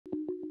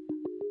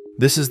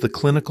This is the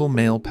Clinical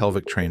Male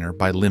Pelvic Trainer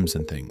by Limbs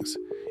and Things.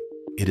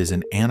 It is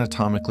an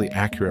anatomically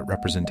accurate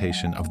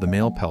representation of the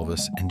male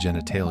pelvis and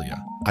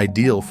genitalia,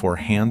 ideal for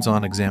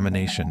hands-on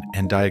examination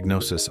and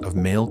diagnosis of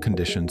male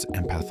conditions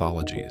and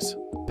pathologies.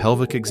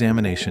 Pelvic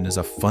examination is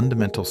a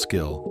fundamental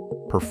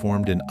skill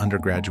performed in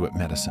undergraduate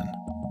medicine.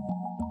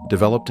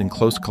 Developed in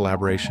close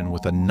collaboration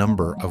with a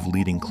number of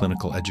leading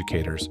clinical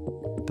educators,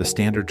 the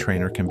standard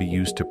trainer can be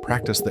used to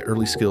practice the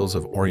early skills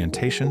of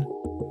orientation,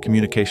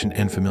 communication,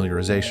 and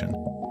familiarization,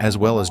 as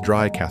well as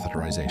dry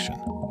catheterization.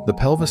 The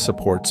pelvis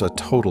supports a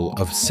total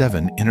of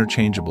 7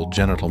 interchangeable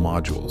genital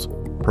modules,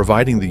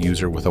 providing the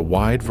user with a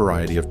wide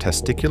variety of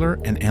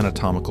testicular and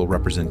anatomical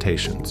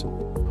representations: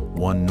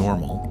 1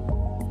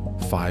 normal,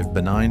 5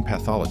 benign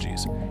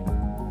pathologies,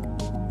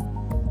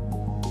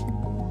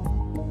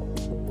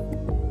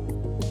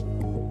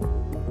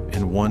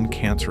 and 1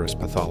 cancerous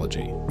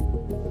pathology.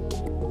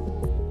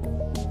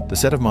 The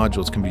set of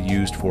modules can be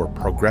used for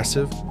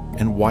progressive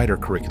and wider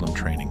curriculum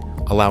training,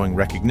 allowing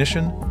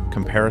recognition,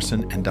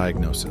 comparison, and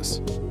diagnosis.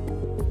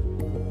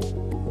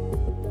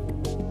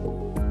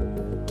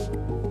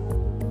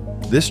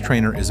 This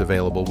trainer is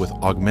available with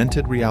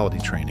Augmented Reality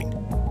Training,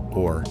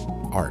 or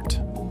ART.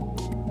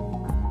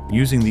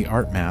 Using the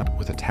ART mat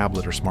with a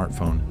tablet or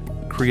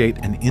smartphone, create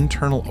an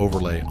internal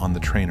overlay on the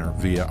trainer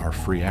via our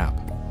free app.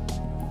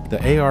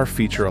 The AR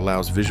feature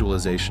allows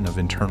visualization of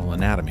internal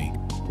anatomy,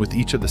 with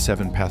each of the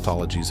 7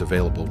 pathologies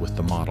available with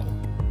the model.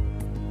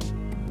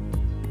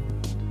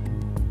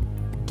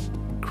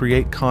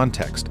 Create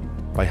context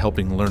by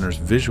helping learners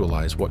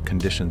visualize what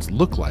conditions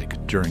look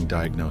like during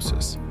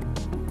diagnosis.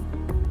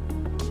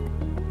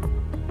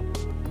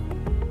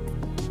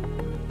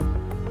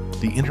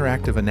 The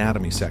interactive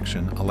anatomy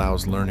section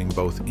allows learning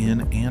both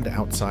in and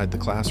outside the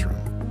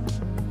classroom.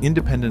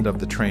 Independent of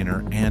the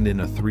trainer and in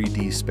a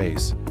 3D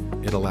space,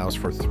 it allows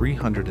for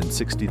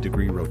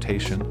 360-degree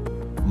rotation,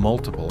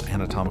 multiple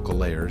anatomical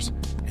layers,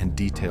 and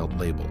detailed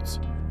labels.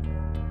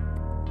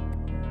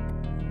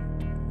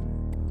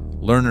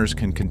 Learners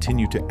can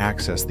continue to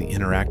access the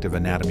interactive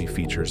anatomy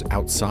features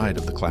outside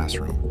of the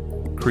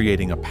classroom,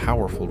 creating a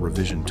powerful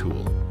revision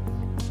tool.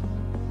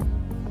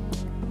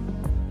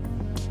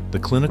 The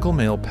Clinical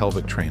Male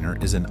Pelvic Trainer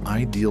is an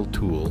ideal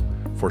tool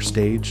for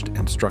staged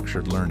and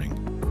structured learning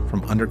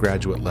from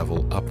undergraduate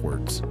level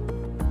upwards.